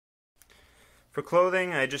For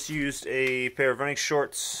clothing, I just used a pair of running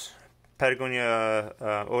shorts, Patagonia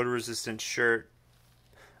odor-resistant shirt.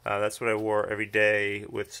 That's what I wore every day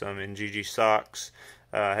with some NGG socks.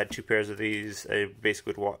 I had two pairs of these. I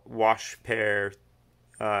basically would wash a pair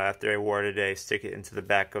after I wore it a day, stick it into the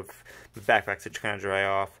back of the backpack to kind of dry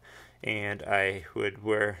off, and I would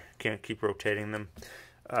keep rotating them.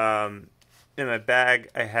 In my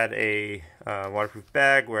bag, I had a waterproof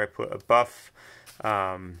bag where I put a buff.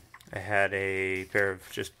 I had a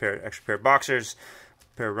extra pair of boxers,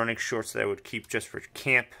 a pair of running shorts that I would keep just for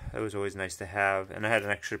camp. That was always nice to have, and I had an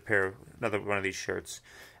extra another one of these shirts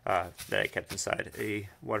that I kept inside a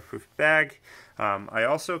waterproof bag. I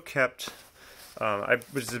also kept. I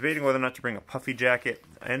was debating whether or not to bring a puffy jacket.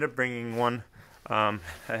 I ended up bringing one. I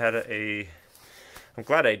had I'm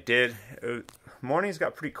glad I did. Mornings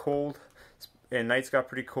got pretty cold, and nights got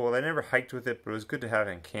pretty cold. I never hiked with it, but it was good to have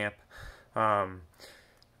in camp.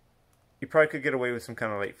 You probably could get away with some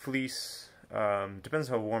kind of light fleece. Depends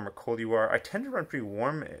how warm or cold you are. I tend to run pretty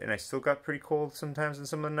warm, and I still got pretty cold sometimes in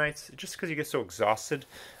some of the nights, just because you get so exhausted.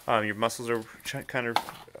 Your muscles are kind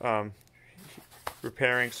of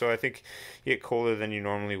repairing, so I think you get colder than you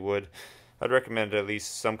normally would. I'd recommend at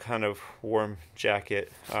least some kind of warm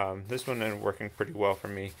jacket. This one ended up working pretty well for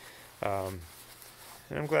me, and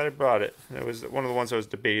I'm glad I brought it. It was one of the ones I was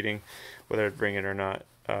debating whether I'd bring it or not.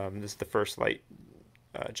 This is the first light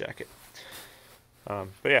jacket. But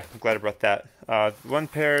yeah, I'm glad I brought that. One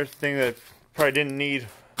thing that probably didn't need,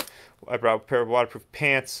 I brought a pair of waterproof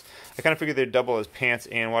pants. I kind of figured they'd double as pants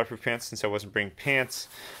and waterproof pants since I wasn't bringing pants.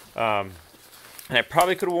 And I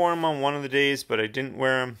probably could have worn them on one of the days, but I didn't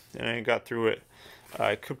wear them, and I got through it.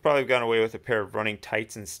 I could probably have gone away with a pair of running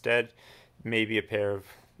tights instead. Maybe a pair of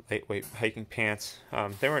lightweight hiking pants.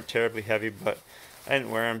 They weren't terribly heavy, but I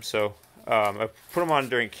didn't wear them, so I put them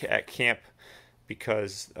on at camp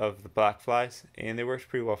because of the black flies, and they worked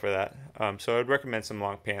pretty well for that. So I'd recommend some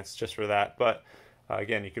long pants just for that, but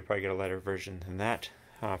again, you could probably get a lighter version than that.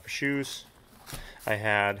 For shoes, I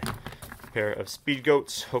had a pair of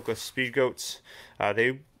Speedgoats, Hoka Speedgoats.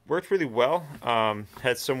 They worked really well.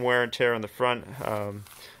 Had some wear and tear on the front.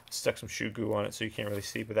 Stuck some shoe glue on it so you can't really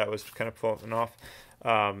see, but that was kind of falling off.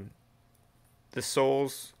 The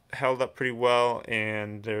soles held up pretty well,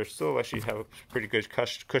 and they still actually have a pretty good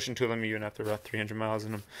cushion to them even after about 300 miles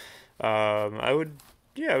in them. I would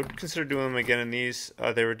consider doing them again in these.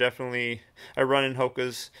 They were definitely, I run in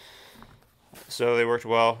Hokas, so they worked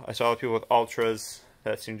well. I saw other people with Ultras.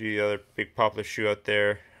 That seemed to be the other big popular shoe out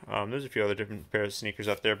there. There's a few other different pairs of sneakers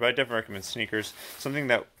out there, but I definitely recommend sneakers. Something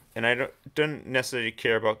that, and I don't necessarily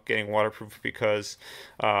care about getting waterproof because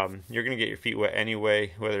you're going to get your feet wet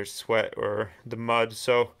anyway, whether it's sweat or the mud.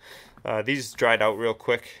 So these dried out real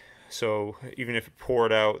quick. So even if it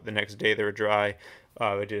poured out the next day, they were dry.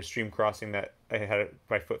 I did a stream crossing that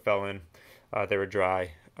my foot fell in. They were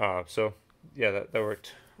dry. So yeah, that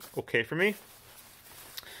worked okay for me.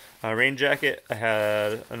 Rain jacket, I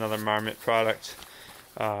had another Marmot product.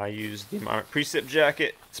 I used the Marmot precip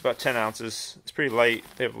jacket. It's about 10 ounces. It's pretty light.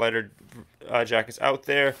 They have lighter jackets out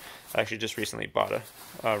there. I actually just recently bought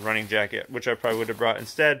a running jacket, which I probably would have brought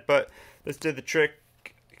instead, but this did the trick.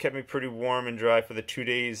 It kept me pretty warm and dry for the 2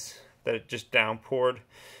 days that it just downpoured.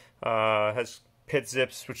 It has pit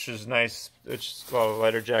zips, which is nice, which a lot of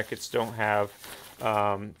lighter jackets don't have.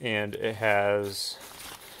 And it has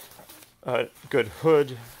a good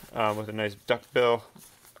hood with a nice duck bill,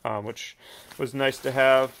 which was nice to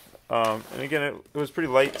have. And again, it was pretty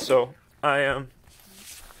light, so I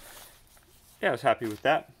was happy with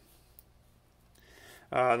that.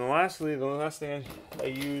 And lastly, the last thing I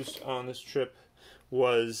used on this trip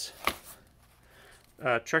was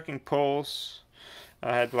trekking poles.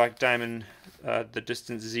 I had Black Diamond, the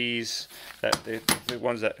Distance Z's, the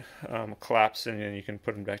ones that collapse and then you can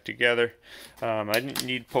put them back together. I didn't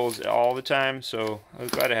need poles all the time, so I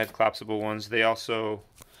was glad I had collapsible ones. They also,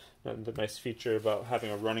 the nice feature about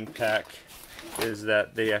having a running pack is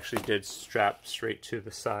that they actually did strap straight to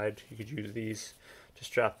the side. You could use these to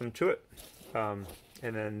strap them to it, and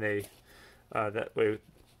then that way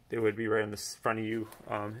they would be right in the front of you,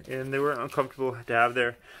 and they weren't uncomfortable to have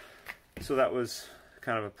there, so that was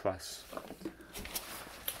kind of a plus.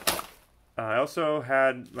 I also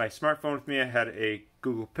had my smartphone with me. I had a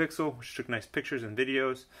Google Pixel, which took nice pictures and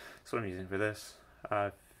videos. That's what I'm using for this.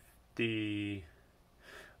 I did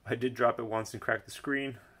drop it once and crack the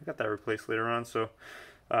screen. I got that replaced later on, so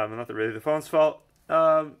not really the phone's fault.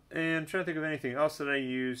 And I'm trying to think of anything else that I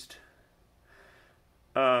used.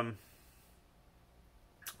 I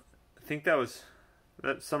think that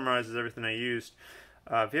summarizes everything I used.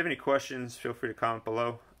 If you have any questions, feel free to comment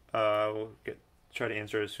below. We'll try to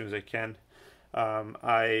answer it as soon as I can. Again,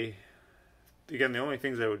 the only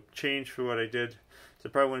things I would change for what I did, so I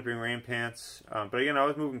probably wouldn't bring rain pants. But again, I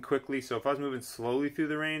was moving quickly, so if I was moving slowly through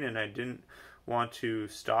the rain and I didn't want to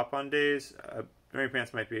stop on days, rain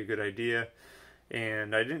pants might be a good idea.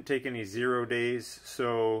 And I didn't take any 0 days,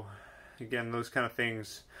 so again, those kind of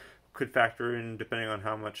things could factor in depending on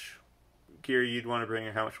how much gear you'd want to bring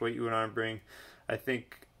and how much weight you would want to bring. I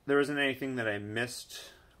think there wasn't anything that I missed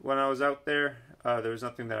when I was out there. There was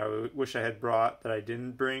nothing that I wish I had brought that I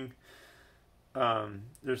didn't bring.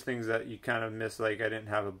 There's things that you kind of miss, like I didn't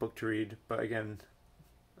have a book to read, but again,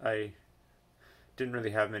 I didn't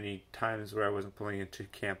really have many times where I wasn't pulling into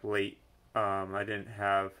camp late. I didn't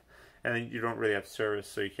have, and then you don't really have service,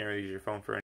 so you can't really use your phone for anything.